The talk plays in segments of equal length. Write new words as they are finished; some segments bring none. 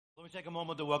Let me take a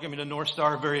moment to welcome you to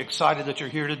Northstar. Very excited that you're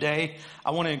here today.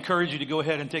 I want to encourage you to go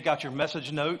ahead and take out your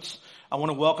message notes. I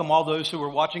want to welcome all those who are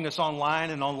watching us online.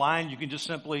 And online, you can just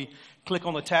simply click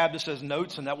on the tab that says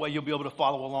notes, and that way you'll be able to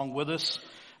follow along with us.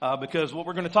 Because what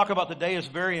we're going to talk about today is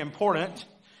very important.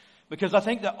 Because I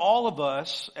think that all of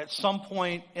us, at some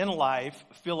point in life,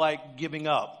 feel like giving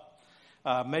up.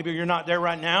 Maybe you're not there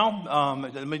right now.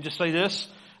 Let me just say this.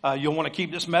 You'll want to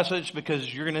keep this message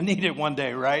because you're going to need it one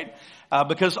day, right?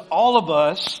 Because all of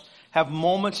us have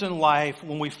moments in life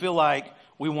when we feel like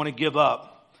we want to give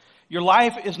up. Your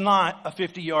life is not a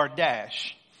 50-yard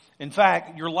dash. In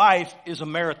fact, your life is a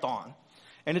marathon.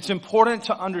 And it's important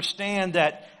to understand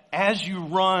that as you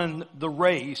run the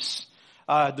race,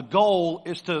 the goal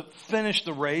is to finish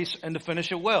the race and to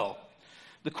finish it well.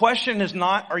 The question is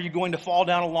not, are you going to fall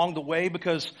down along the way?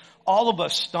 Because all of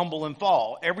us stumble and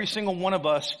fall. Every single one of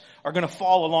us are going to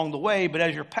fall along the way. But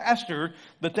as your pastor,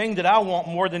 the thing that I want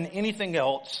more than anything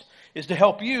else is to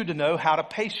help you to know how to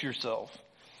pace yourself.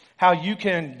 How you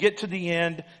can get to the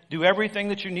end, do everything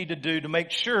that you need to do to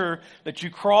make sure that you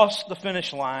cross the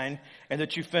finish line and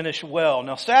that you finish well.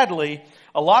 Now, sadly,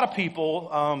 a lot of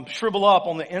people shrivel up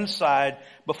on the inside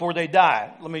before they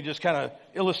die. Let me just kind of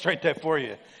illustrate that for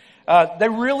you. They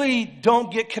really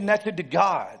don't get connected to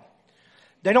God.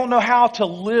 They don't know how to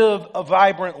live a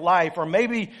vibrant life. Or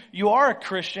maybe you are a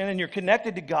Christian and you're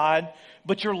connected to God,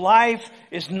 but your life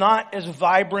is not as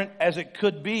vibrant as it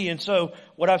could be. And so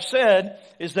what I've said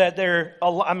is that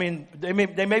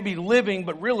they may be living,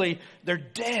 but really they're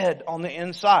dead on the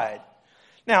inside.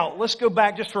 Now, let's go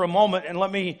back just for a moment and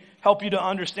let me help you to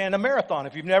understand a marathon.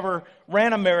 If you've never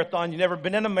ran a marathon, you've never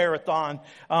been in a marathon,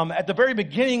 at the very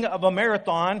beginning of a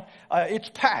marathon,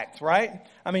 it's packed, right?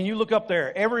 I mean, you look up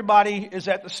there, everybody is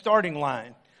at the starting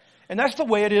line. And that's the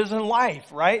way it is in life,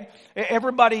 right?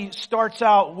 Everybody starts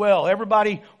out well.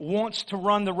 Everybody wants to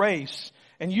run the race.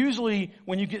 And usually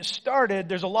when you get started,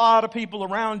 there's a lot of people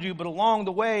around you, but along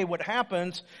the way, what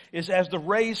happens is as the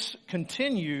race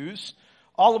continues,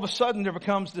 all of a sudden there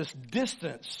becomes this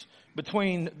distance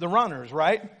between the runners,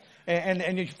 right?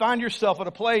 And you find yourself at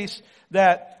a place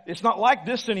that it's not like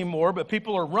this anymore, but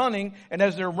people are running, and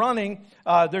as they're running,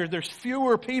 there's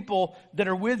fewer people that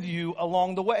are with you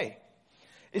along the way.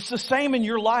 It's the same in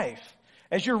your life.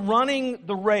 As you're running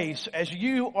the race, as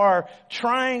you are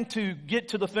trying to get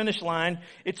to the finish line,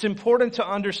 it's important to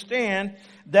understand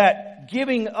that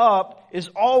giving up is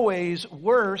always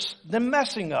worse than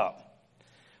messing up.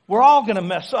 We're all going to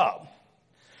mess up.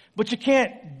 But you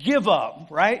can't give up,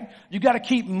 right? You got to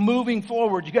keep moving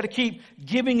forward. You got to keep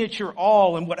giving it your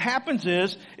all. And what happens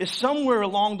is somewhere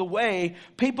along the way,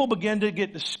 people begin to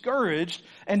get discouraged.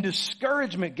 And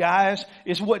discouragement, guys,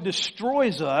 is what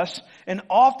destroys us and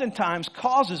oftentimes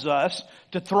causes us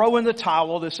to throw in the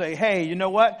towel to say, hey, you know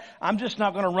what? I'm just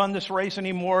not going to run this race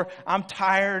anymore. I'm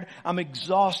tired. I'm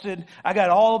exhausted. I got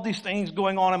all of these things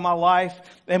going on in my life.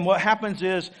 And what happens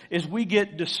is we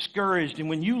get discouraged. And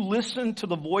when you listen to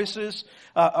the voices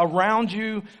around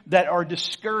you that are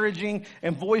discouraging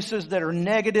and voices that are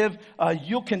negative,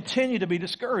 you'll continue to be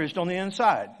discouraged on the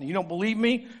inside. You don't believe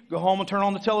me? Go home and turn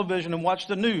on the television and watch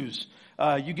the news.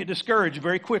 You get discouraged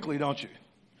very quickly, don't you?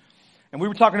 And we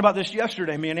were talking about this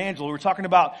yesterday, me and Angela. We were talking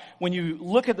about when you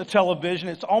look at the television,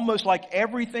 it's almost like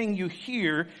everything you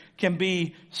hear can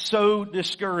be so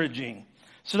discouraging.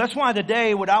 So that's why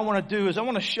today what I want to do is I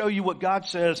want to show you what God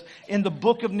says in the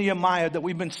book of Nehemiah that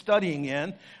we've been studying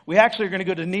in. We actually are going to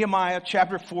go to Nehemiah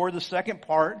chapter 4, the second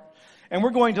part. And we're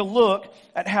going to look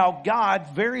at how God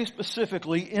very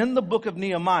specifically in the book of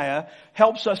Nehemiah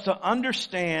helps us to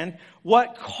understand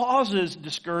what causes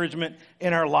discouragement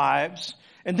in our lives.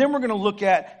 And then we're going to look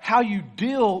at how you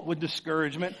deal with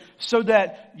discouragement so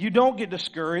that you don't get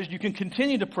discouraged, you can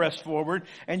continue to press forward,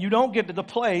 and you don't get to the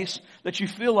place that you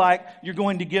feel like you're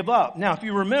going to give up. Now, if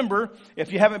you remember,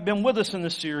 if you haven't been with us in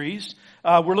this series,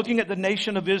 we're looking at the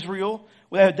nation of Israel.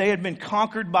 They had been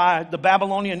conquered by the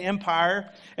Babylonian Empire,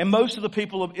 and most of the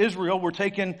people of Israel were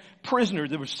taken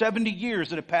prisoners. There were 70 years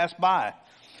that had passed by.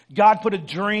 God put a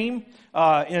dream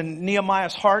in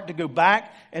Nehemiah's heart to go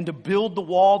back and to build the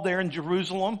wall there in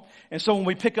Jerusalem. And so when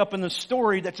we pick up in the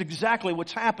story, that's exactly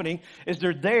what's happening, is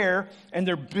they're there and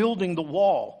they're building the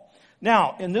wall.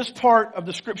 Now, in this part of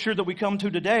the scripture that we come to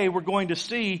today, we're going to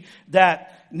see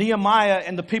that Nehemiah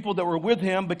and the people that were with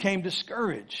him became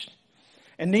discouraged.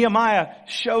 And Nehemiah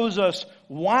shows us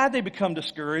why they become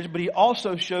discouraged, but he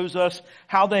also shows us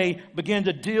how they begin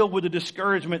to deal with the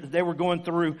discouragement that they were going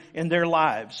through in their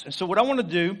lives. And so what I want to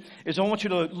do is I want you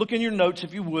to look in your notes,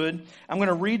 if you would. I'm going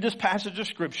to read this passage of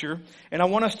Scripture, and I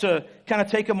want us to kind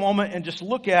of take a moment and just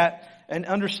look at and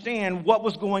understand what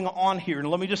was going on here. And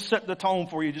let me just set the tone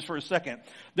for you just for a second.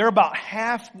 They're about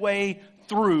halfway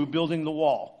through building the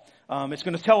wall. It's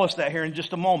going to tell us that here in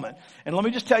just a moment. And let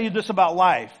me just tell you this about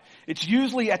life. It's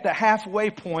usually at the halfway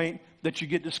point that you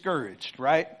get discouraged,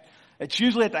 right? It's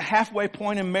usually at the halfway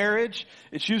point in marriage.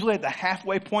 It's usually at the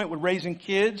halfway point with raising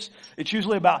kids. It's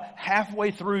usually about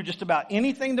halfway through just about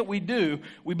anything that we do,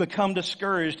 we become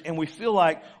discouraged and we feel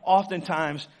like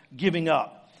oftentimes giving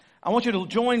up. I want you to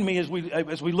join me as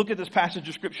we look at this passage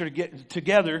of Scripture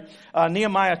together,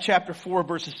 Nehemiah chapter 4,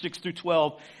 verses 6 through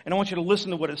 12, and I want you to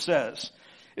listen to what it says.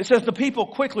 It says, the people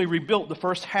quickly rebuilt the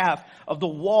first half of the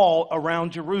wall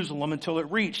around Jerusalem until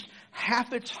it reached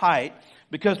half its height,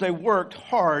 because they worked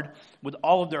hard with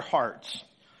all of their hearts.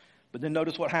 But then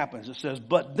notice what happens. It says,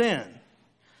 but then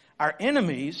our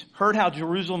enemies heard how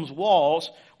Jerusalem's walls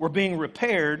were being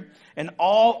repaired and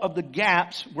all of the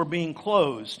gaps were being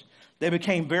closed. They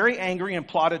became very angry and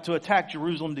plotted to attack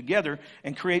Jerusalem together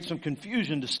and create some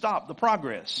confusion to stop the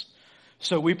progress.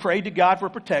 So we prayed to God for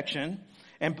protection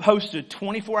and posted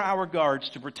 24-hour guards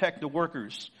to protect the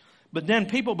workers. But then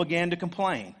people began to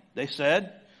complain. They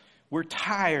said, we're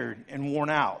tired and worn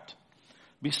out.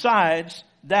 Besides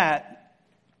that,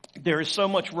 there is so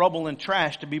much rubble and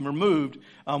trash to be removed.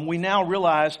 We now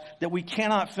realize that we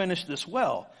cannot finish this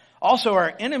well. Also,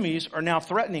 our enemies are now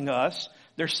threatening us.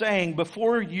 They're saying,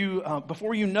 before you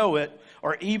know it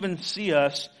or even see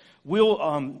us,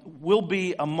 we'll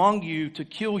be among you to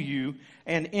kill you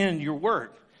and end your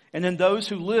work. And then those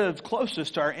who lived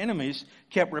closest to our enemies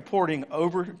kept reporting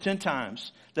over 10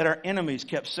 times that our enemies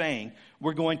kept saying,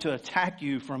 we're going to attack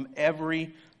you from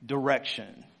every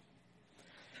direction.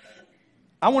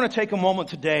 I want to take a moment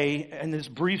today in this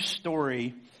brief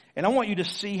story, and I want you to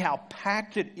see how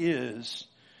packed it is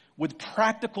with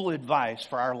practical advice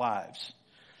for our lives.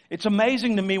 It's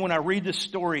amazing to me when I read this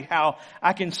story how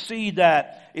I can see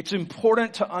that it's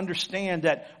important to understand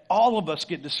that all of us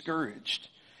get discouraged.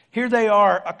 Here they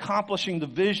are accomplishing the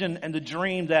vision and the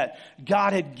dream that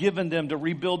God had given them to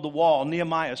rebuild the wall,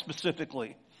 Nehemiah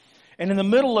specifically. And in the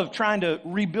middle of trying to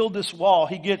rebuild this wall,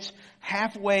 he gets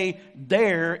halfway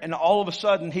there and all of a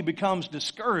sudden he becomes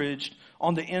discouraged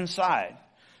on the inside.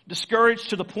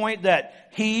 Discouraged to the point that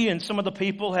he and some of the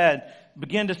people had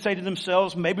begun to say to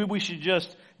themselves, maybe we should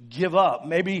just give up.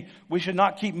 Maybe we should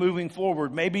not keep moving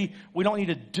forward. Maybe we don't need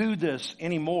to do this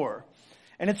anymore.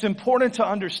 And it's important to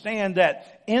understand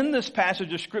that in this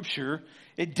passage of Scripture,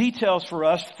 it details for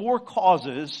us 4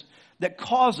 causes that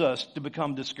cause us to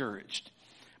become discouraged.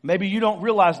 Maybe you don't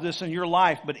realize this in your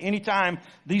life, but anytime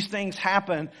these things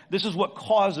happen, this is what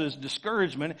causes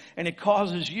discouragement, and it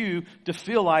causes you to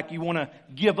feel like you want to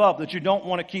give up, that you don't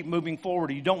want to keep moving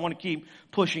forward, or you don't want to keep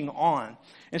pushing on.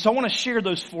 And so I want to share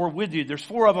those 4 with you. There's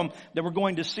 4 of them that we're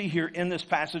going to see here in this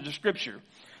passage of Scripture.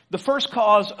 The first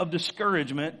cause of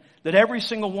discouragement that every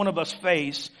single one of us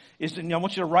face is, and I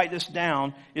want you to write this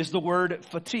down, is the word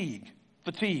fatigue.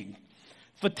 Fatigue.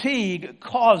 Fatigue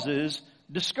causes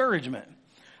discouragement.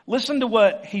 Listen to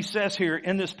what he says here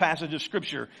in this passage of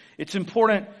Scripture. It's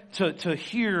important to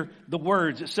hear the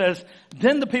words. It says,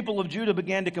 then the people of Judah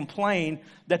began to complain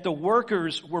that the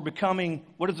workers were becoming,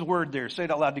 what is the word there? Say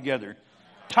it out loud together.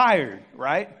 Tired,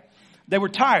 right? They were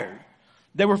tired.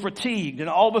 They were fatigued, and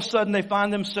all of a sudden they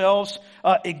find themselves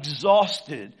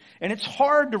exhausted. And it's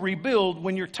hard to rebuild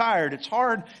when you're tired. It's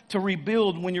hard to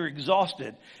rebuild when you're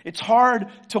exhausted. It's hard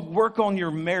to work on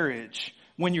your marriage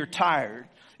when you're tired.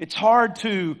 It's hard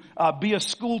to be a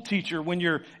school teacher when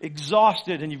you're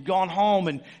exhausted and you've gone home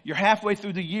and you're halfway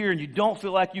through the year and you don't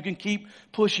feel like you can keep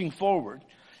pushing forward.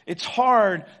 It's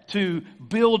hard to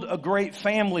build a great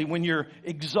family when you're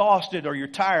exhausted or you're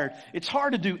tired. It's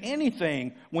hard to do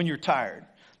anything when you're tired.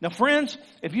 Now, friends,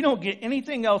 if you don't get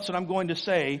anything else that I'm going to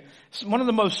say, one of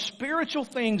the most spiritual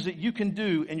things that you can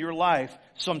do in your life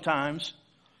sometimes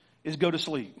is go to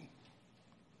sleep.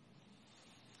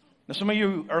 Now, some of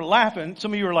you are laughing.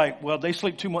 Some of you are like, well, they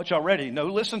sleep too much already. No,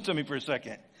 listen to me for a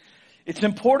second. It's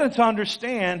important to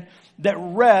understand that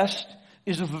rest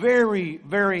is very,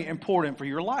 very important for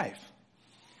your life.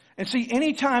 And see,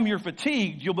 anytime you're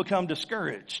fatigued, you'll become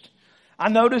discouraged. I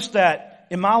noticed that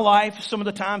in my life, some of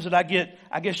the times that I get,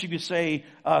 I guess you could say,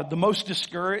 the most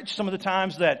discouraged, some of the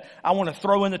times that I want to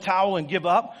throw in the towel and give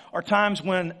up, are times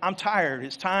when I'm tired.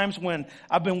 It's times when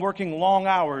I've been working long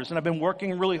hours and I've been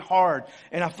working really hard,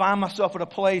 and I find myself at a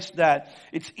place that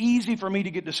it's easy for me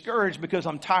to get discouraged because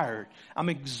I'm tired. I'm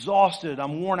exhausted.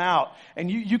 I'm worn out.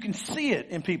 And you can see it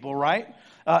in people, right?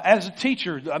 As a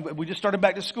teacher, we just started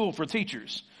back to school for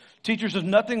teachers. Teachers is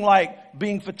nothing like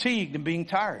being fatigued and being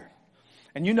tired.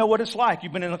 And you know what it's like.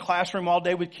 You've been in a classroom all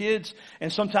day with kids,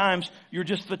 and sometimes you're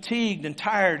just fatigued and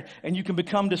tired, and you can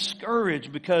become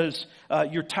discouraged because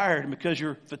you're tired and because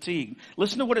you're fatigued.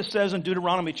 Listen to what it says in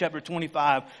Deuteronomy chapter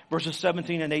 25, verses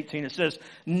 17 and 18. It says,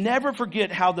 never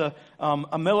forget how the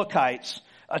Amalekites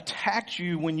attacked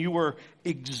you when you were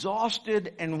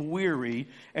exhausted and weary,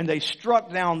 and they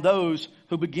struck down those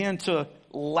who began to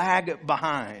lag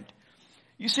behind.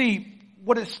 You see,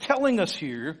 what it's telling us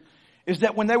here is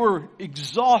that when they were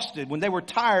exhausted, when they were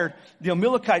tired, the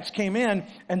Amalekites came in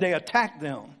and they attacked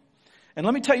them. And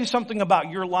let me tell you something about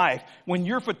your life. When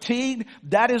you're fatigued,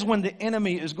 that is when the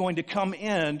enemy is going to come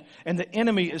in and the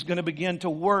enemy is going to begin to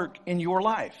work in your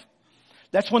life.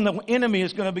 That's when the enemy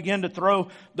is going to begin to throw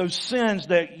those sins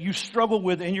that you struggle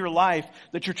with in your life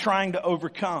that you're trying to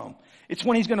overcome. It's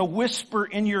when he's going to whisper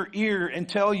in your ear and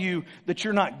tell you that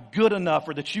you're not good enough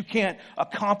or that you can't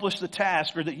accomplish the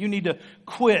task or that you need to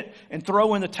quit and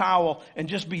throw in the towel and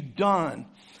just be done.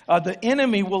 The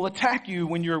enemy will attack you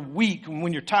when you're weak and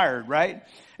when you're tired, right?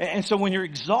 And so when you're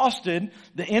exhausted,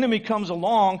 the enemy comes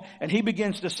along and he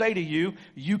begins to say to you,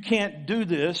 you can't do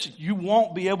this. You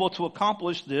won't be able to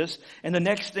accomplish this. And the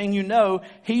next thing you know,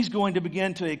 he's going to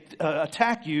begin to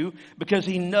attack you because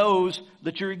he knows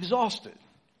that you're exhausted.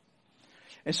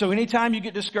 And so anytime you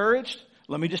get discouraged,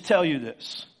 let me just tell you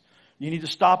this. You need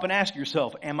to stop and ask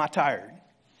yourself, am I tired?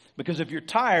 Because if you're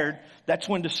tired, that's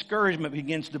when discouragement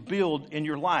begins to build in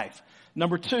your life.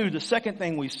 Number two, the second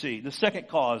thing we see, the second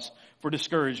cause for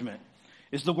discouragement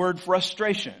is the word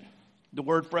frustration. The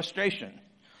word frustration.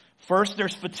 First,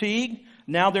 there's fatigue.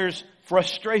 Now there's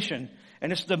frustration.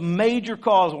 And it's the major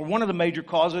cause, or one of the major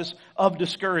causes of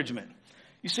discouragement.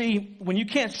 You see, when you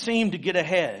can't seem to get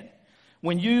ahead,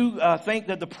 when you think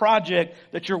that the project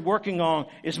that you're working on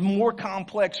is more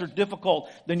complex or difficult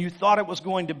than you thought it was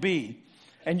going to be,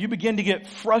 and you begin to get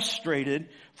frustrated,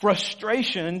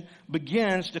 frustration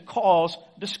begins to cause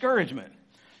discouragement.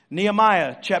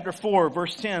 Nehemiah chapter 4,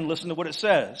 verse 10, listen to what it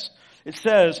says. It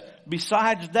says,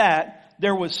 besides that,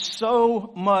 there was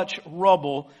so much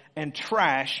rubble and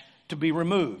trash to be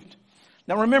removed.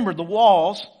 Now remember, the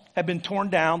walls had been torn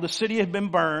down, the city had been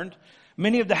burned,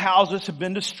 many of the houses had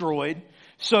been destroyed.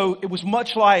 So it was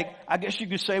much like, I guess you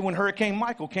could say, when Hurricane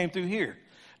Michael came through here.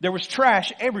 There was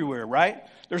trash everywhere, right?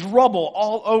 There's rubble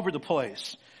all over the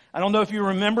place. I don't know if you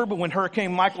remember, but when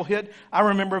Hurricane Michael hit, I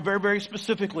remember very, very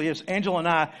specifically as Angela and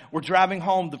I were driving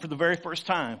home for the very first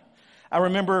time. I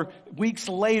remember weeks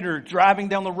later driving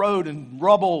down the road and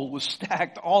rubble was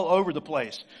stacked all over the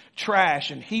place.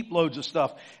 Trash and heap loads of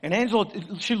stuff. And Angela,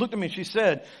 she looked at me and she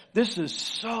said, this is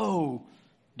so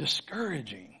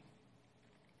discouraging.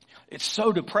 It's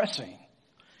so depressing.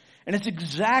 And it's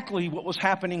exactly what was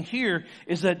happening here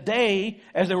is that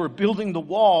as they were building the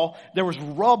wall, there was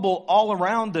rubble all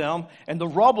around them, and the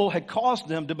rubble had caused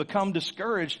them to become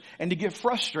discouraged and to get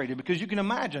frustrated because you can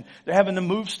imagine they're having to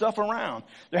move stuff around.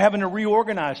 They're having to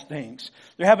reorganize things.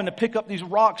 They're having to pick up these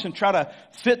rocks and try to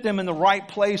fit them in the right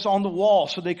place on the wall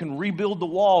so they can rebuild the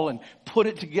wall and put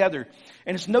it together.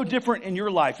 And it's no different in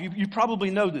your life. You probably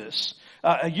know this.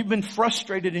 You've been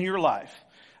frustrated in your life.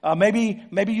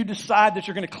 Maybe you decide that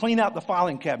you're going to clean out the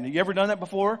filing cabinet. You ever done that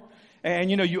before?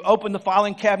 And you open the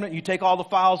filing cabinet, you take all the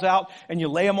files out, and you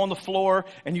lay them on the floor,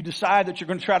 and you decide that you're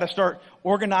going to try to start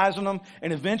organizing them.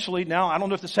 And eventually, now I don't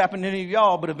know if this happened to any of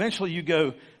y'all, but eventually you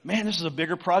go, man, this is a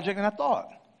bigger project than I thought.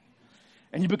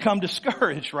 And you become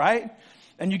discouraged, right?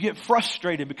 And you get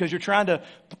frustrated because you're trying to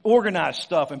organize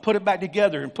stuff and put it back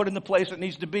together and put it in the place it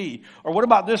needs to be. Or what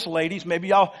about this, ladies? Maybe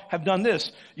y'all have done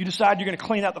this. You decide you're going to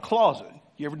clean out the closet.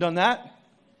 You ever done that?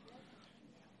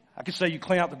 I could say you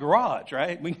clean out the garage,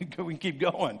 right? We can keep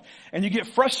going. And you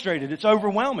get frustrated. It's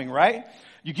overwhelming, right?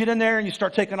 You get in there and you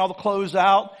start taking all the clothes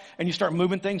out and you start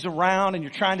moving things around and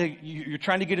you're trying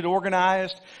to get it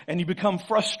organized, and you become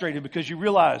frustrated because you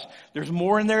realize there's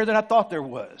more in there than I thought there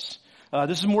was.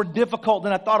 This is more difficult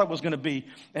than I thought it was going to be.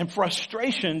 And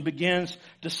frustration begins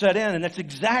to set in. And that's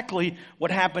exactly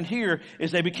what happened here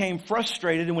is they became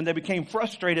frustrated. And when they became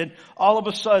frustrated, all of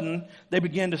a sudden they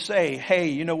began to say, hey,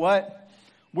 you know what?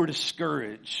 We're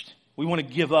discouraged. We want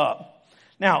to give up.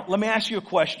 Now, let me ask you a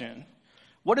question.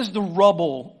 What is the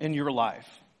rubble in your life?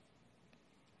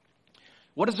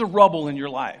 What is the rubble in your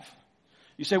life?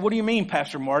 You say, what do you mean,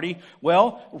 Pastor Marty?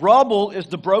 Well, rubble is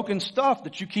the broken stuff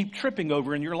that you keep tripping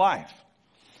over in your life.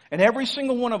 And every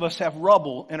single one of us have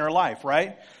rubble in our life,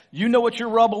 right? You know what your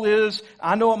rubble is.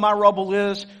 I know what my rubble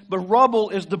is. But rubble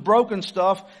is the broken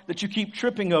stuff that you keep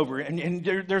tripping over. And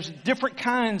there's different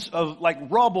kinds of like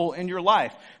rubble in your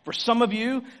life. For some of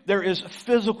you, there is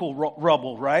physical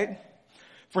rubble, right?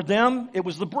 For them, it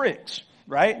was the bricks,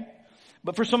 right?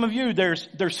 But for some of you,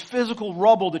 there's physical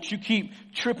rubble that you keep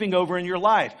tripping over in your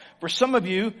life. For some of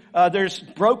you, there's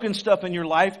broken stuff in your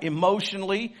life,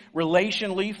 emotionally,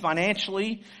 relationally,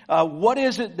 financially. What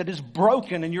is it that is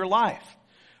broken in your life?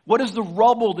 What is the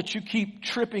rubble that you keep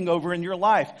tripping over in your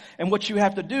life? And what you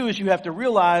have to do is you have to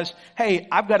realize, hey,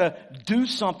 I've got to do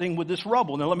something with this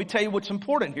rubble. Now, let me tell you what's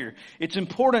important here. It's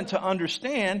important to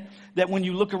understand that when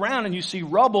you look around and you see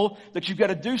rubble, that you've got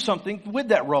to do something with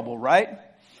that rubble, right?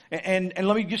 And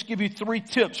let me just give you 3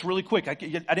 tips really quick. I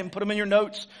didn't put them in your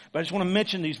notes, but I just want to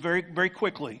mention these very, very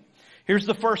quickly. Here's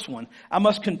the first one. I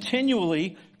must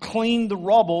continually clean the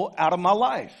rubble out of my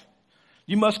life.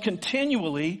 You must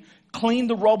continually clean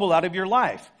the rubble out of your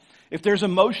life. If there's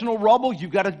emotional rubble,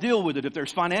 you've got to deal with it. If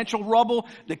there's financial rubble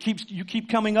that you keep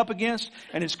coming up against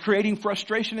and it's creating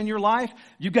frustration in your life,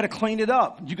 you've got to clean it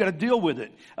up. You've got to deal with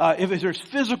it. If there's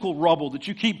physical rubble that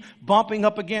you keep bumping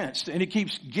up against and it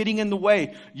keeps getting in the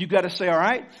way, you've got to say, all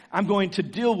right, I'm going to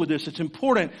deal with this. It's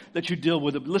important that you deal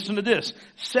with it. But listen to this.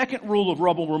 Second rule of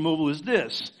rubble removal is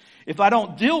this. If I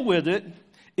don't deal with it,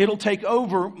 it'll take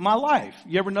over my life.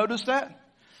 You ever notice that?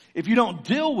 If you don't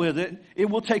deal with it, it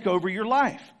will take over your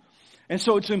life. And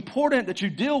so it's important that you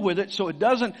deal with it so it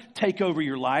doesn't take over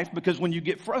your life, because when you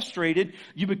get frustrated,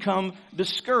 you become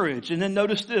discouraged. And then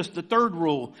notice this, the third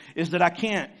rule is that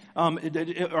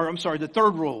the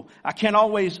third rule, I can't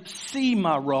always see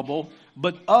my rubble,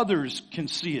 but others can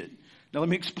see it. Now let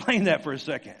me explain that for a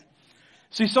second.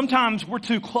 See, sometimes we're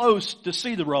too close to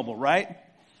see the rubble, right?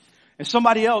 And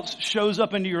somebody else shows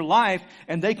up into your life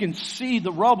and they can see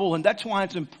the rubble, and that's why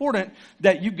it's important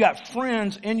that you've got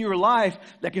friends in your life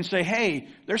that can say, hey,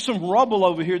 there's some rubble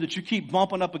over here that you keep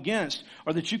bumping up against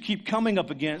or that you keep coming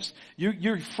up against.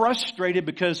 You're frustrated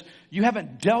because you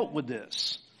haven't dealt with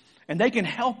this. And they can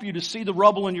help you to see the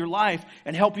rubble in your life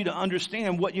and help you to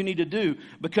understand what you need to do,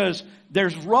 because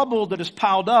there's rubble that is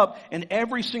piled up in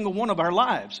every single one of our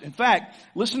lives. In fact,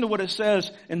 listen to what it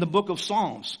says in the book of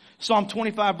Psalms. Psalm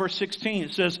 25 verse 16,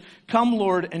 it says, "Come,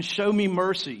 Lord, and show me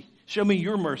mercy. Show me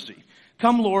your mercy.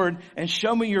 Come, Lord, and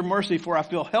show me your mercy, for I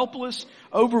feel helpless,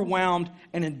 overwhelmed,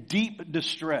 and in deep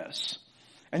distress."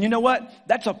 And you know what?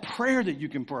 That's a prayer that you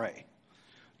can pray.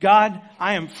 God,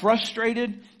 I am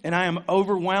frustrated and I am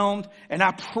overwhelmed, and I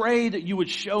pray that you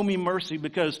would show me mercy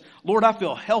because, Lord, I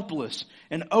feel helpless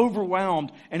and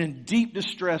overwhelmed and in deep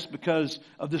distress because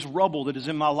of this rubble that is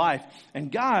in my life.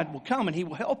 And God will come and he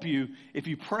will help you if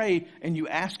you pray and you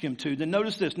ask him to. Then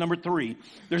notice this, number 3,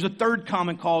 there's a third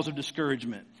common cause of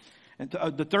discouragement. And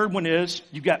the third one is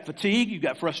you've got fatigue, you've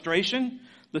got frustration.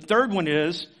 The third one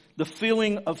is the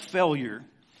feeling of failure.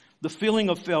 The feeling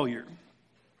of failure.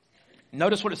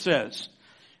 Notice what it says.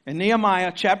 In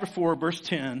Nehemiah chapter 4, verse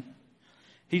 10,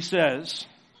 he says,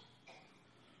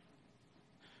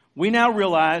 "We now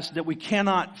realize that we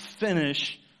cannot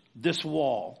finish this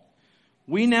wall."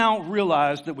 We now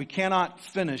realize that we cannot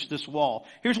finish this wall.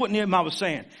 Here's what Nehemiah was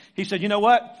saying. He said, you know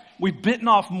what? We've bitten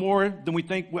off more than we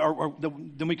think or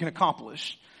than we can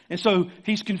accomplish. And so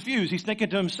he's confused. He's thinking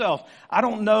to himself, I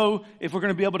don't know if we're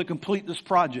going to be able to complete this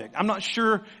project. I'm not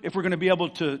sure if we're going to be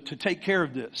able to take care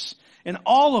of this. And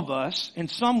all of us, in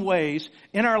some ways,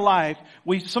 in our life,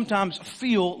 we sometimes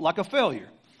feel like a failure.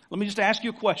 Let me just ask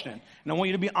you a question, and I want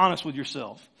you to be honest with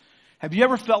yourself. Have you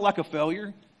ever felt like a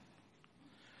failure?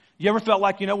 You ever felt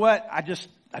like, you know what, I just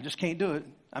can't do it.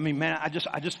 I mean, man, I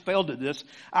just failed at this.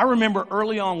 I remember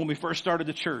early on when we first started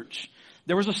the church,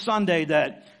 there was a Sunday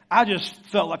that I just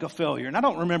felt like a failure. And I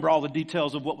don't remember all the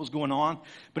details of what was going on,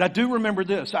 but I do remember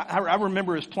this. I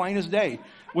remember as plain as day.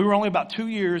 We were only about 2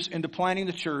 years into planning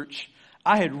the church.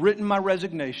 I had written my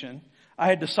resignation. I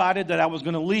had decided that I was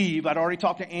going to leave. I'd already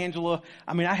talked to Angela.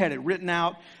 I mean, I had it written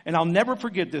out. And I'll never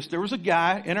forget this. There was a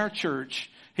guy in our church.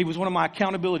 He was one of my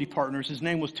accountability partners. His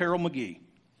name was Terrell McGee.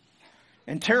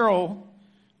 And Terrell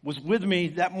was with me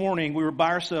that morning. We were by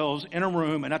ourselves in a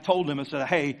room. And I told him, I said,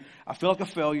 hey, I feel like a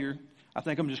failure. I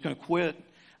think I'm just going to quit.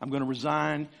 I'm going to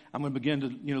resign. I'm going to begin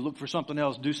to, look for something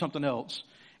else, do something else.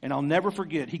 And I'll never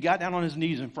forget, he got down on his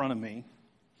knees in front of me,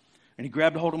 and he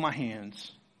grabbed a hold of my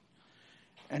hands,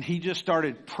 and he just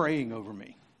started praying over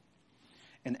me.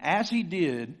 And as he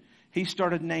did, he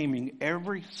started naming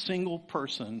every single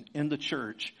person in the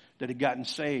church that had gotten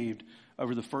saved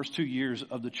over the first 2 years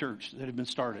of the church that had been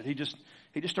started. He just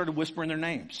started whispering their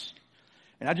names.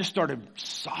 And I just started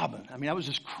sobbing. I mean, I was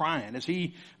just crying as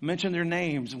he mentioned their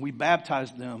names and we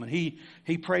baptized them and he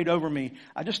prayed over me.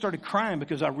 I just started crying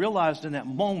because I realized in that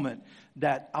moment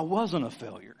that I wasn't a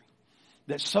failure.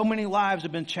 that so many lives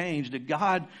have been changed, that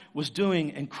God was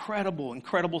doing incredible,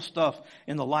 incredible stuff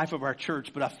in the life of our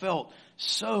church. But I felt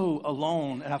so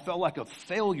alone, and I felt like a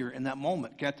failure in that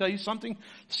moment. Can I tell you something?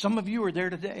 Some of you are there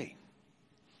today.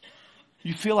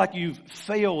 You feel like you've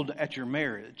failed at your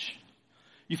marriage.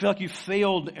 You feel like you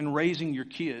failed in raising your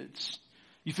kids.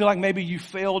 You feel like maybe you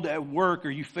failed at work,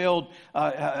 or you failed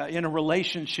in a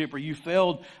relationship, or you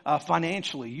failed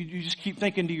financially. You just keep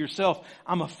thinking to yourself,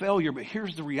 I'm a failure. But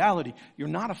here's the reality. You're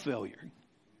not a failure.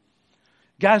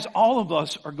 Guys, all of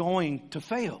us are going to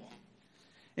fail.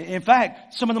 In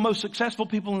fact, some of the most successful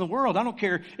people in the world, I don't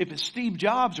care if it's Steve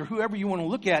Jobs or whoever you want to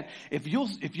look at, if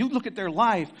you look at their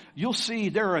life, you'll see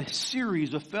there are a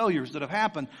series of failures that have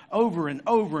happened over and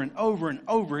over and over and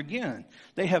over again.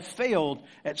 They have failed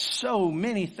at so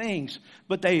many things,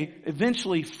 but they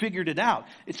eventually figured it out.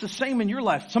 It's the same in your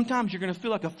life. Sometimes you're going to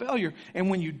feel like a failure, and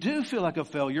when you do feel like a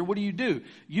failure, what do?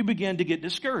 You begin to get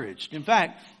discouraged. In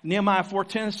fact, Nehemiah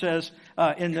 4:10 says,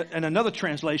 in another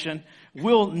translation,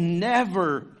 we'll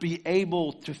never be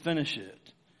able to finish it.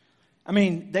 I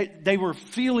mean, they were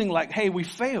feeling like, hey, we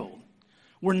failed.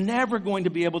 We're never going to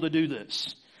be able to do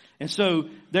this. And so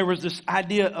there was this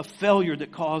idea of failure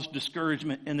that caused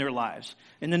discouragement in their lives.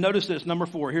 And then notice this, number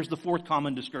 4. Here's the fourth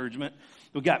common discouragement.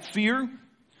 We've got fear.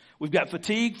 We've got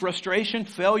fatigue, frustration,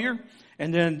 failure.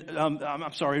 And then,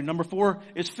 number 4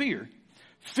 is fear.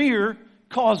 Fear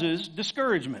causes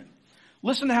discouragement.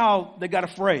 Listen to how they got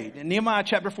afraid. In Nehemiah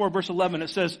chapter 4, verse 11, it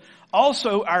says,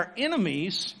 also our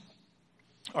enemies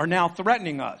are now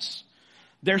threatening us.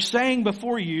 They're saying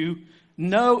before you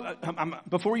know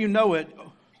it,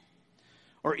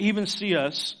 or even see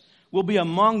us, we'll be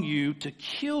among you to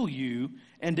kill you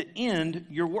and to end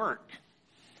your work.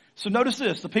 So notice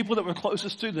this, the people that were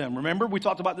closest to them. Remember, we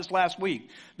talked about this last week.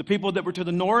 The people that were to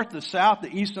the north, the south,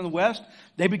 the east, and the west,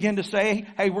 they began to say,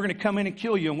 hey, we're going to come in and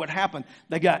kill you. And what happened?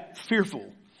 They got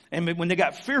fearful. And when they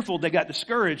got fearful, they got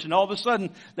discouraged. And all of a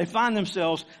sudden, they find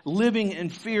themselves living in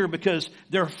fear because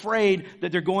they're afraid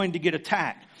that they're going to get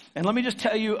attacked. And let me just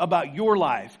tell you about your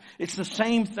life. It's the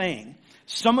same thing.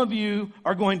 Some of you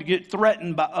are going to get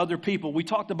threatened by other people. We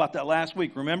talked about that last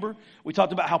week, remember? We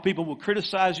talked about how people will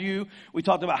criticize you. We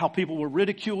talked about how people will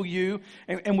ridicule you.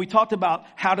 And we talked about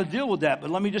how to deal with that.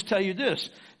 But let me just tell you this.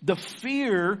 The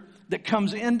fear that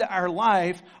comes into our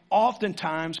life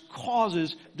oftentimes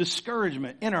causes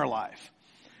discouragement in our life.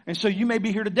 And so you may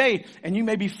be here today and you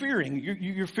may be fearing.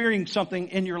 You're fearing something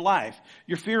in your life.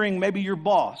 You're fearing maybe your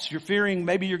boss. You're fearing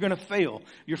maybe you're going to fail.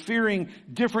 You're fearing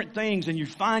different things and you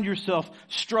find yourself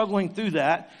struggling through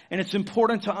that. And it's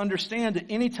important to understand that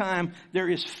anytime there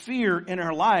is fear in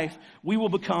our life, we will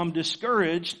become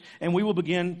discouraged and we will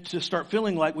begin to start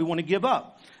feeling like we want to give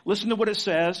up. Listen to what it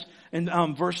says in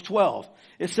verse 12.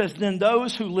 It says, then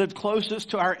those who lived closest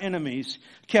to our enemies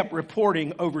kept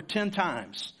reporting over 10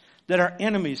 times. That our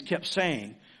enemies kept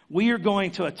saying, we are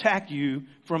going to attack you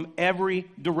from every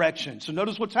direction. So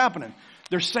notice what's happening.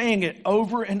 They're saying it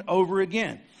over and over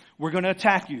again. We're going to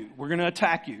attack you. We're going to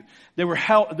attack you. They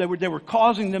were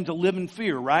causing them to live in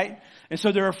fear, right? And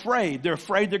so they're afraid. They're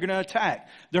afraid they're going to attack.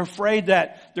 They're afraid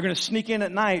that they're going to sneak in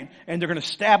at night and they're going to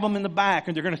stab them in the back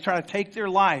and they're going to try to take their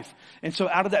life. And so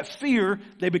out of that fear,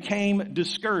 they became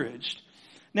discouraged.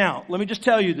 Now, let me just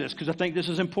tell you this because I think this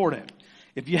is important.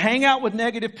 If you hang out with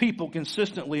negative people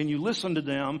consistently and you listen to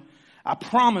them, I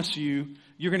promise you,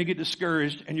 you're going to get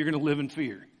discouraged and you're going to live in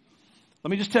fear.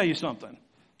 Let me just tell you something.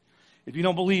 If you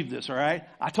don't believe this, all right?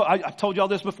 I've told y'all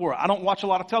this before. I don't watch a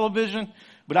lot of television,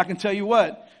 but I can tell you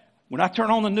what. When I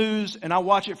turn on the news and I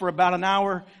watch it for about an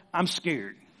hour, I'm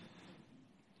scared.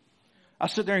 I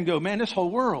sit there and go, man, this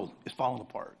whole world is falling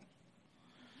apart.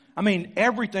 I mean,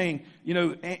 everything,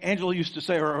 Angela used to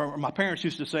say, or my parents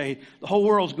used to say, the whole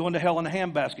world's going to hell in a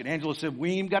handbasket. Angela said,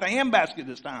 we ain't even got a handbasket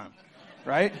this time,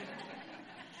 right?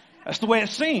 That's the way it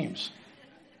seems.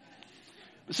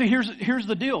 But see, here's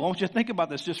the deal. I want you to think about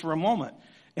this just for a moment.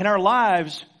 In our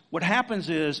lives, what happens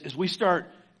is we start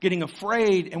getting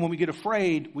afraid, and when we get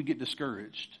afraid, we get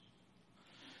discouraged.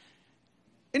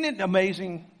 Isn't it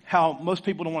amazing how most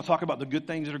people don't want to talk about the good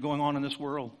things that are going on in this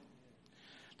world?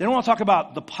 They don't want to talk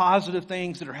about the positive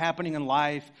things that are happening in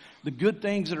life, the good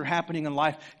things that are happening in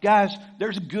life. Guys,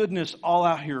 there's goodness all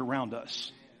out here around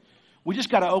us. We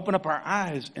just got to open up our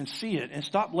eyes and see it and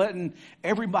stop letting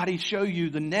everybody show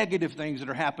you the negative things that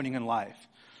are happening in life.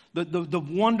 The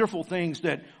wonderful things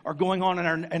that are going on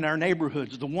in our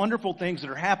neighborhoods, the wonderful things that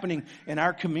are happening in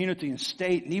our community and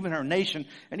state and even our nation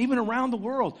and even around the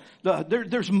world.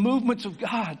 There's movements of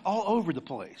God all over the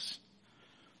place.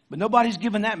 But nobody's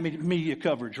giving that media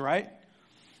coverage, right?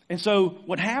 And so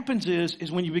what happens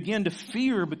is when you begin to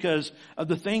fear because of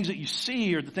the things that you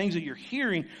see or the things that you're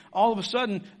hearing, all of a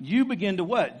sudden you begin to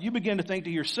what? You begin to think to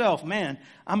yourself, man,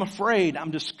 I'm afraid, I'm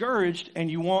discouraged,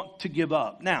 and you want to give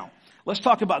up. Now, let's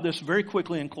talk about this very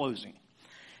quickly in closing.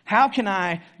 How can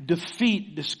I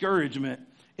defeat discouragement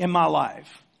in my life?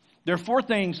 There are 4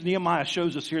 things Nehemiah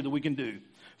shows us here that we can do.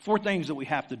 4 things that we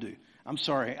have to do. I'm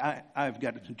sorry, I've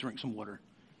got to drink some water.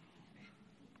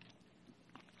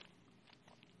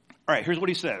 All right, here's what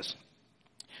he says.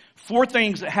 4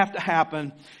 things that have to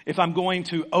happen if I'm going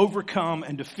to overcome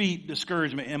and defeat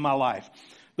discouragement in my life.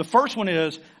 The first one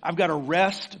is I've got to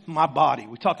rest my body.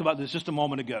 We talked about this just a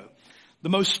moment ago. The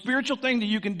most spiritual thing that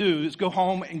you can do is go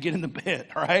home and get in the bed,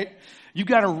 all right? You've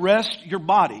got to rest your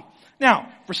body.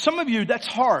 Now, for some of you, that's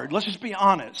hard. Let's just be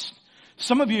honest.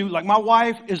 Some of you, like my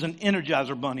wife, is an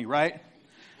Energizer bunny, right?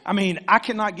 I mean, I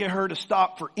cannot get her to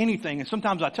stop for anything. And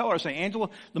sometimes I tell her, I say, Angela,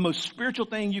 the most spiritual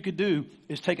thing you could do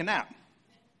is take a nap.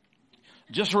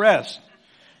 Just rest.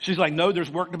 She's like, no, there's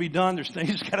work to be done. There's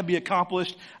things got to be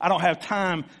accomplished. I don't have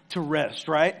time to rest,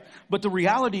 right? But the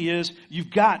reality is you've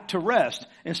got to rest.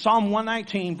 In Psalm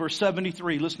 119, verse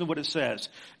 73, listen to what it says.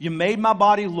 You made my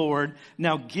body, Lord.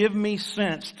 Now give me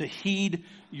sense to heed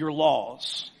your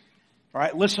laws. All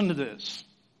right, listen to this.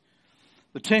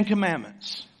 The 10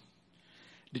 Commandments.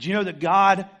 Did you know that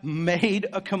God made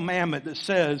a commandment that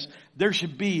says there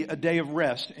should be a day of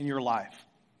rest in your life?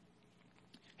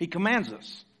 He commands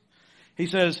us. He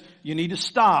says you need to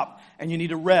stop and you need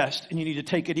to rest and you need to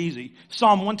take it easy.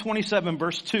 Psalm 127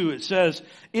 verse 2, it says,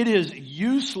 it is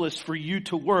useless for you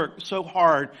to work so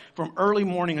hard from early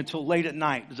morning until late at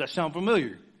night. Does that sound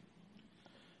familiar?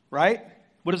 Right?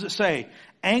 What does it say?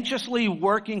 Anxiously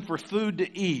working for food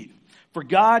to eat, for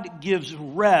God gives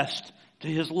rest to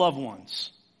his loved ones.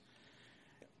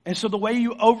 And so the way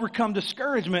you overcome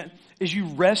discouragement is you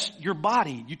rest your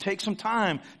body. You take some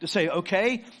time to say,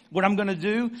 okay, what I'm going to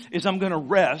do is I'm going to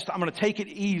rest. I'm going to take it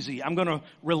easy. I'm going to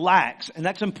relax. And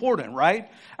that's important, right?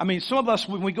 I mean, some of us,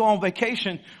 when we go on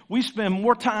vacation, we spend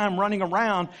more time running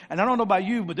around. And I don't know about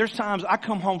you, but there's times I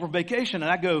come home from vacation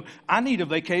and I go, I need a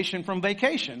vacation from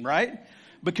vacation, right?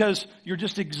 Because you're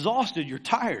just exhausted. You're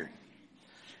tired.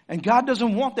 And God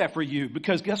doesn't want that for you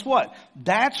because guess what?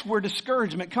 That's where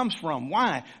discouragement comes from.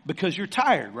 Why? Because you're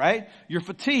tired, right? You're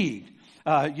fatigued.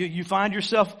 You find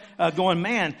yourself going,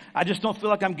 man, I just don't feel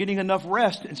like I'm getting enough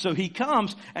rest. And so he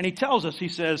comes and he tells us, he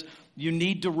says, you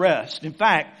need to rest. In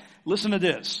fact, listen to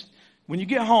this. When you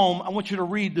get home, I want you to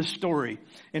read this story.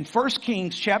 In 1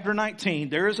 Kings chapter 19,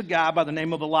 there is a guy by the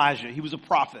name of Elijah. He was a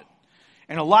prophet.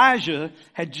 And Elijah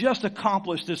had just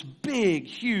accomplished this big,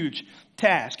 huge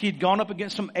task. He had gone up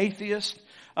against some atheists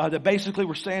that basically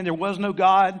were saying there was no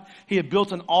God. He had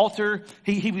built an altar.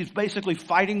 He was basically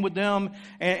fighting with them.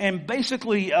 And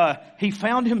basically, he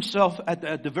found himself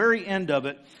at the very end of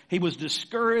it. He was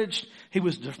discouraged. He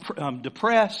was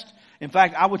depressed. In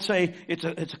fact, I would say it's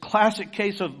a classic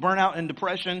case of burnout and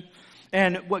depression.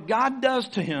 And what God does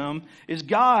to him is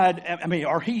Elijah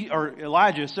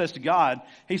says to God,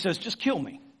 he says, just kill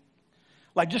me.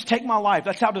 Like, just take my life.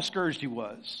 That's how discouraged he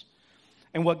was.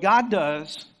 And what God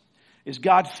does is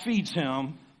God feeds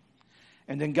him,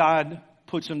 and then God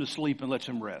puts him to sleep and lets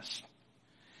him rest.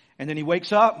 And then he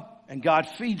wakes up, and God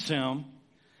feeds him,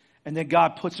 and then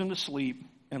God puts him to sleep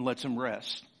and lets him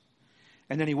rest.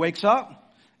 And then he wakes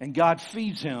up, and God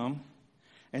feeds him,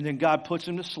 and then God puts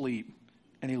him to sleep,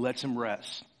 and he lets him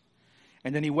rest.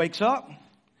 And then he wakes up,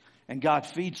 and God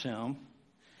feeds him,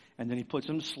 and then he puts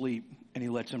him to sleep, and he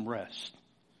lets him rest.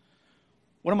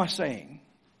 What am I saying?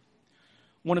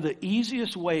 One of the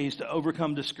easiest ways to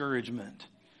overcome discouragement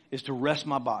is to rest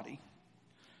my body.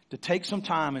 To take some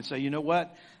time and say, you know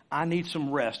what? I need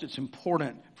some rest. It's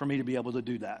important for me to be able to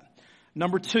do that.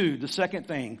 Number 2, the second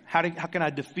thing, how can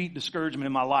I defeat discouragement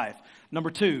in my life?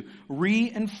 Number 2,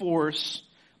 reinforce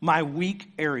my weak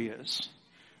areas.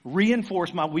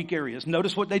 Reinforce my weak areas.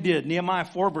 Notice what they did. Nehemiah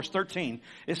 4 verse 13.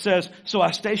 It says, so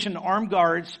I stationed armed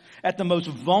guards at the most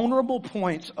vulnerable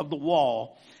points of the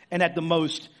wall and at the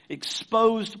most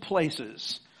exposed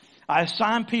places. I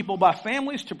assigned people by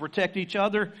families to protect each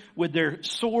other with their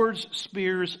swords,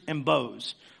 spears, and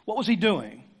bows. What was he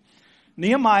doing?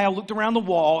 Nehemiah looked around the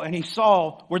wall and he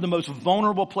saw where the most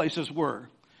vulnerable places were.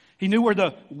 He knew where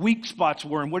the weak spots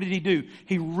were. And what did he do?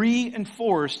 He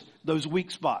reinforced those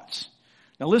weak spots.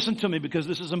 Now listen to me because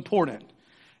this is important.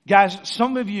 Guys,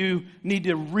 some of you need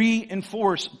to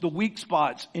reinforce the weak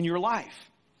spots in your life.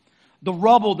 The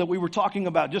rubble that we were talking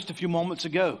about just a few moments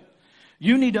ago.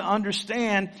 You need to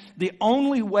understand the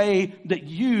only way that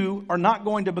you are not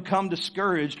going to become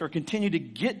discouraged or continue to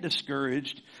get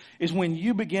discouraged is when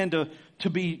you begin to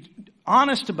be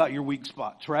honest about your weak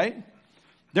spots, right?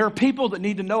 There are people that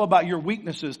need to know about your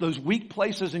weaknesses, those weak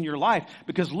places in your life.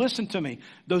 Because listen to me,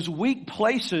 those weak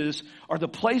places are the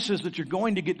places that you're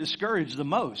going to get discouraged the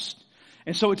most.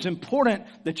 And so it's important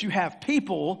that you have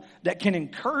people that can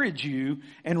encourage you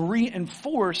and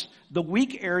reinforce the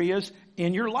weak areas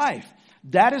in your life.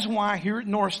 That is why here at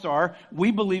Northstar,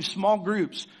 we believe small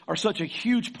groups are such a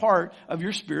huge part of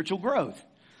your spiritual growth.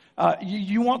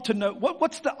 You want to know,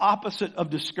 what's the opposite of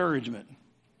discouragement?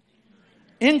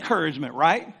 Encouragement,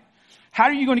 right? How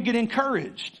are you going to get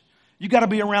encouraged? You got to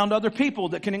be around other people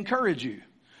that can encourage you.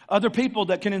 Other people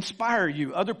that can inspire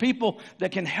you. Other people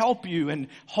that can help you and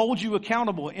hold you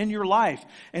accountable in your life.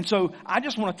 And so I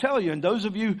just want to tell you, and those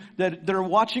of you that are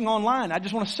watching online, I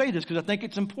just want to say this because I think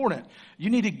it's important. You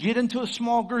need to get into a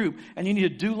small group and you need to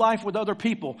do life with other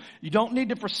people. You don't need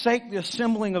to forsake the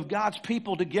assembling of God's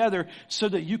people together so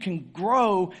that you can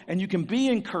grow and you can be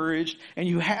encouraged and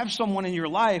you have someone in your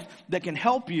life that can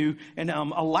help you and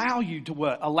allow you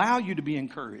to be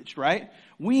encouraged, right?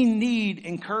 We need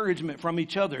encouragement from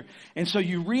each other. And so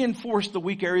you reinforce the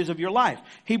weak areas of your life.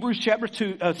 Hebrews chapter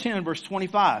 10, verse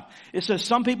 25. It says,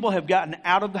 some people have gotten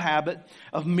out of the habit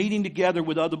of meeting together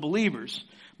with other believers.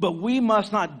 But we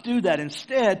must not do that.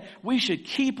 Instead, we should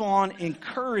keep on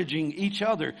encouraging each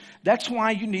other. That's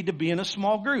why you need to be in a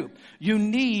small group. You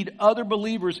need other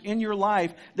believers in your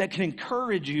life that can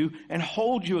encourage you and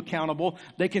hold you accountable.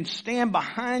 They can stand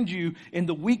behind you in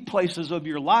the weak places of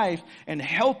your life and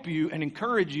help you and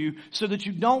encourage you so that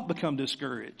you don't become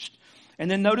discouraged.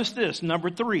 And then notice this, number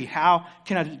 3, how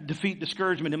can I defeat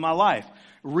discouragement in my life?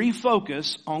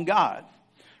 Refocus on God.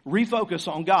 Refocus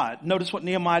on God. Notice what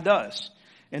Nehemiah does.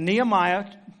 In Nehemiah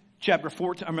chapter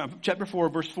 4,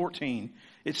 verse 14,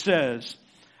 it says,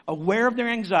 aware of their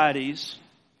anxieties,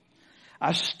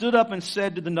 I stood up and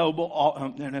said to the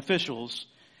noble and officials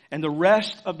and the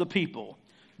rest of the people,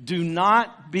 do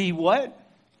not be what?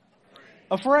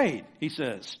 Afraid, he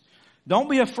says. Don't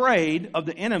be afraid of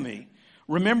the enemy.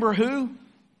 Remember who?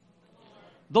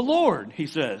 The Lord, he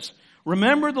says.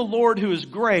 Remember the Lord who is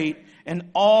great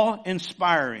and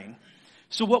awe-inspiring.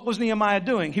 So what was Nehemiah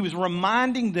doing? He was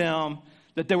reminding them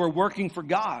that they were working for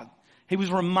God. He was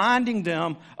reminding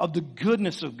them of the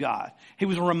goodness of God. He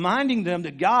was reminding them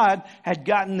that God had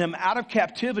gotten them out of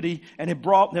captivity and had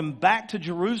brought them back to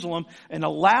Jerusalem and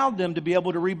allowed them to be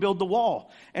able to rebuild the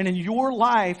wall. And in your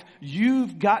life,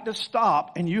 you've got to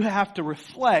stop and you have to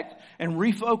reflect and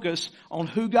refocus on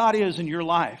who God is in your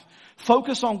life.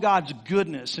 Focus on God's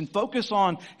goodness and focus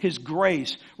on His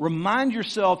grace. Remind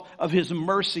yourself of His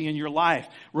mercy in your life.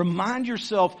 Remind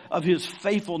yourself of His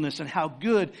faithfulness and how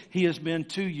good He has been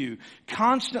to you.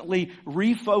 Constantly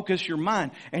refocus your mind.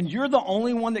 And you're the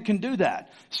only one that can do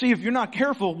that. See, if you're not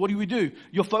careful, what do?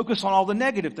 You'll focus on all the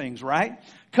negative things, right?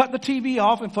 Cut the TV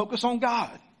off and focus on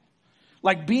God.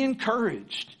 Like, be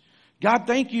encouraged. God,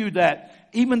 thank you that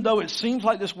even though it seems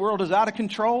like this world is out of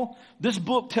control, this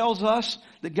book tells us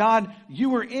that, God,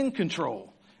 you are in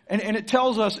control. And it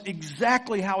tells us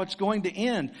exactly how it's going to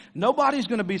end. Nobody's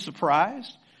going to be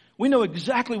surprised. We know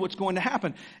exactly what's going to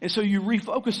happen. And so you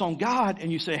refocus on God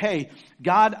and you say, hey,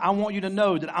 God, I want you to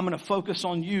know that I'm going to focus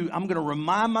on you. I'm going to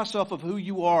remind myself of who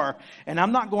you are, and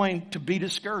I'm not going to be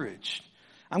discouraged.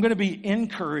 I'm going to be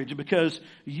encouraged because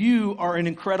you are an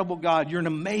incredible God. You're an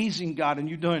amazing God, and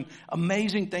you're doing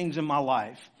amazing things in my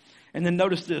life. And then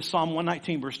notice this, Psalm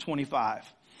 119, verse 25.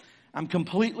 I'm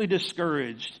completely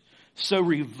discouraged, so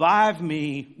revive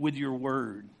me with your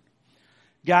word.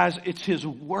 Guys, it's His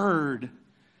word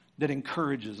that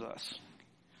encourages us.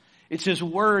 It's His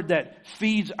word that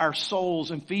feeds our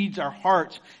souls and feeds our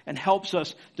hearts and helps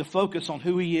us to focus on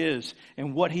who He is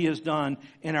and what He has done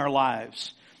in our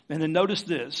lives. And then notice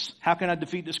this. How can I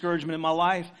defeat discouragement in my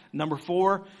life? Number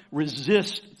 4,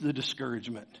 resist the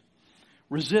discouragement.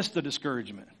 Resist the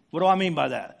discouragement. What do I mean by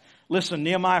that? Listen,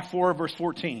 Nehemiah 4, verse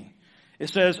 14. It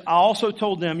says, I also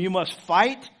told them, you must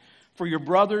fight for your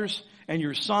brothers and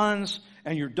your sons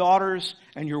and your daughters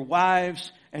and your wives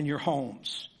and your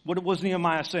homes. What was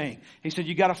Nehemiah saying? He said,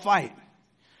 you got to fight.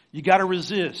 You got to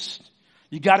resist.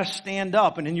 You got to stand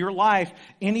up. And in your life,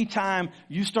 anytime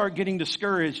you start getting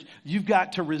discouraged, you've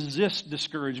got to resist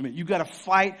discouragement. You've got to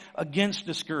fight against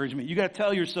discouragement. You got to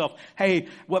tell yourself, hey,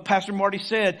 what Pastor Marty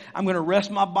said, I'm going to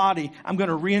rest my body. I'm going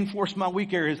to reinforce my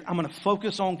weak areas. I'm going to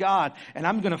focus on God. And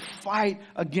I'm going to fight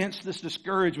against this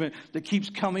discouragement that keeps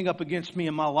coming up against me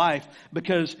in my life,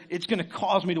 because it's going to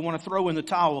cause me to want to throw in the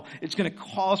towel. It's going to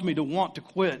cause me to want to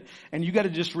quit. And you got to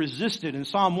just resist it. In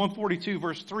Psalm 142,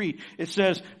 verse 3, it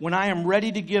says, when I am ready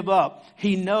to give up,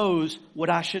 He knows what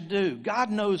I should do.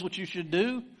 God knows what you should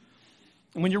do.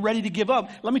 And when you're ready to give up,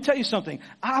 let me tell you something.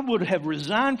 I would have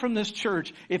resigned from this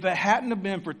church if it hadn't have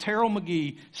been for Terrell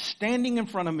McGee standing in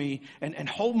front of me and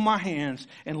holding my hands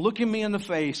and looking me in the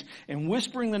face and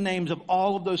whispering the names of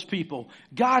all of those people.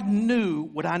 God knew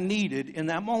what I needed in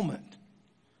that moment.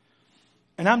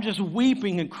 And I'm just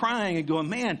weeping and crying and going,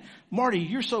 man, Marty,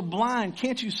 you're so blind.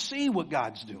 Can't you see what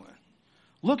God's doing?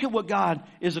 Look at what God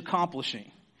is accomplishing.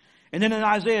 And then in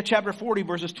Isaiah chapter 40,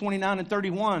 verses 29 and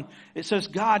 31, it says,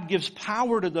 God gives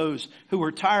power to those who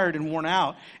are tired and worn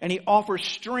out, and he offers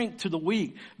strength to the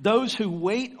weak. Those who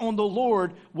wait on the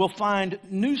Lord will find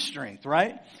new strength,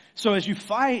 right? So as you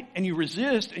fight and you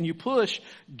resist and you push,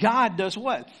 God does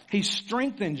what? He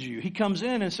strengthens you. He comes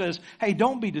in and says, hey,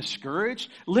 don't be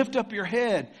discouraged. Lift up your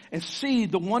head and see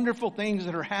the wonderful things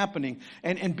that are happening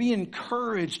and be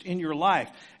encouraged in your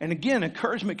life. And again,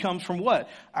 encouragement comes from what?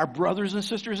 Our brothers and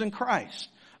sisters in Christ.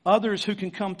 Others who can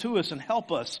come to us and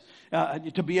help us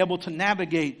to be able to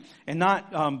navigate and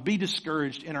not be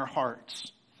discouraged in our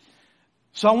hearts.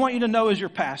 So I want you to know as your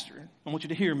pastor, I want you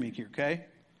to hear me here, okay?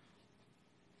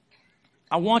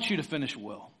 I want you to finish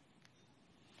well.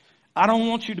 I don't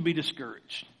want you to be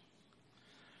discouraged.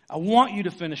 I want you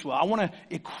to finish well. I want to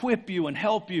equip you and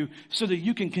help you so that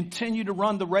you can continue to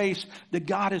run the race that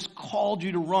God has called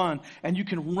you to run, and you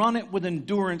can run it with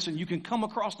endurance, and you can come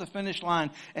across the finish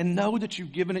line and know that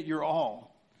you've given it your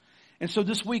all. And so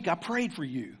this week I prayed for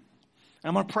you.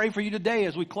 I'm going to pray for you today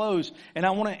as we close, and I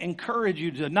want to encourage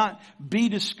you to not be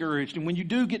discouraged. And when you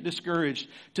do get discouraged,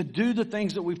 to do the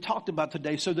things that we've talked about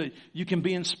today so that you can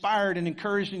be inspired and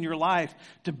encouraged in your life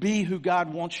to be who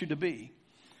God wants you to be,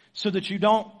 so that you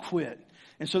don't quit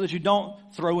and so that you don't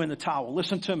throw in the towel.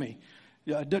 Listen to me.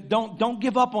 Don't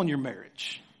give up on your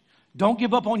marriage. Don't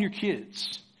give up on your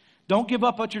kids. Don't give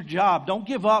up at your job. Don't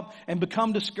give up and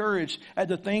become discouraged at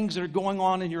the things that are going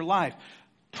on in your life.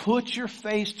 Put your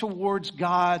face towards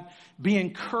God. Be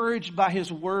encouraged by his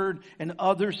word and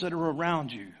others that are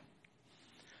around you.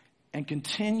 And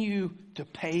continue to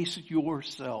pace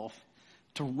yourself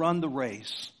to run the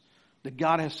race that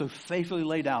God has so faithfully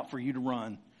laid out for you to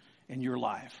run in your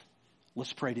life.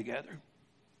 Let's pray together.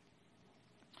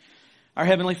 Our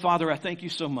Heavenly Father, I thank you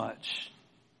so much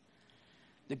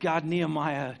that God,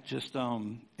 Nehemiah just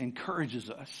encourages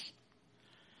us.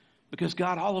 Because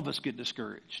God, all of us get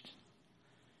discouraged.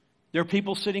 There are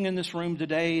people sitting in this room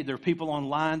today. There are people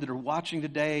online that are watching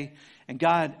today. And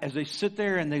God, as they sit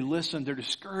there and they listen, they're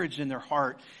discouraged in their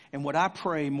heart. And what I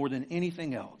pray more than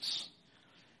anything else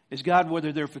is, God,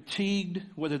 whether they're fatigued,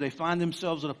 whether they find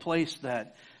themselves at a place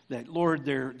that Lord,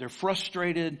 they're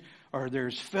frustrated, or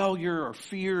there's failure or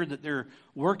fear that they're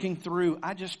working through,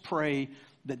 I just pray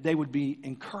that they would be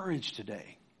encouraged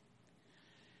today.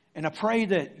 And I pray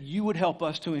that you would help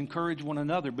us to encourage one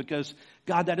another, because,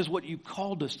 God, that is what you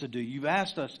called us to do. You've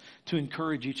asked us to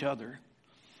encourage each other.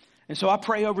 And so I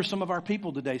pray over some of our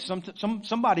people today.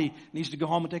 Somebody needs to go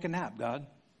home and take a nap, God.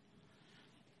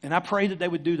 And I pray that they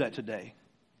would do that today.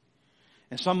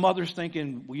 And some mother's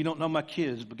thinking, well, you don't know my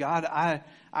kids. But God,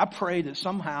 I pray that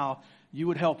somehow you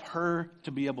would help her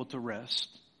to be able to rest.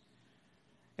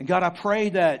 And God, I pray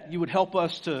that you would help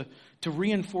us to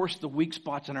reinforce the weak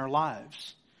spots in our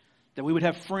lives. That we would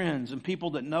have friends and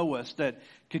people that know us that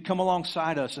could come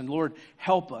alongside us and, Lord,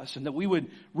 help us. And that we would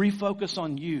refocus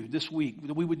on you this week.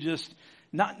 That we would just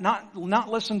not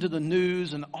listen to the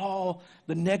news and all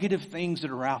the negative things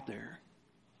that are out there.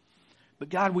 But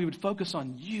God, we would focus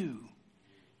on you.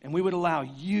 And we would allow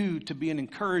you to be an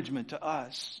encouragement to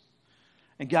us.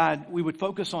 And God, we would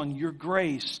focus on your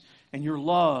grace and your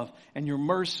love and your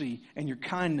mercy and your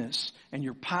kindness and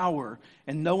your power,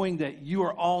 and knowing that you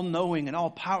are all knowing and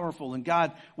all powerful. And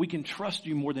God, we can trust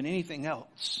you more than anything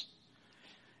else.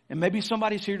 And maybe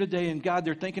somebody's here today and, God,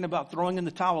 they're thinking about throwing in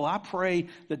the towel. I pray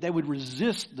that they would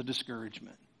resist the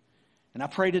discouragement. And I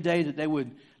pray today that they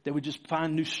would just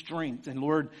find new strength. And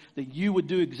Lord, that you would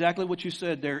do exactly what you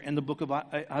said there in the book of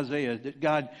Isaiah. That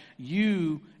God,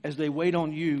 you, as they wait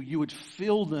on you, you would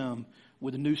fill them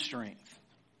with new strength.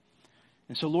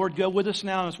 And so, Lord, go with us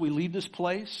now as we leave this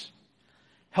place.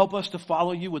 Help us to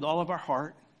follow you with all of our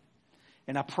heart.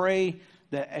 And I pray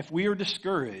that if we are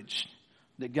discouraged,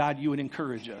 that God, you would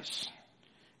encourage us.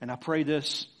 And I pray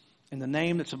this in the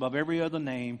name that's above every other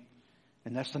name.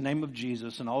 And that's the name of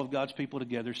Jesus. And all of God's people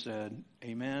together said,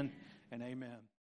 amen and amen.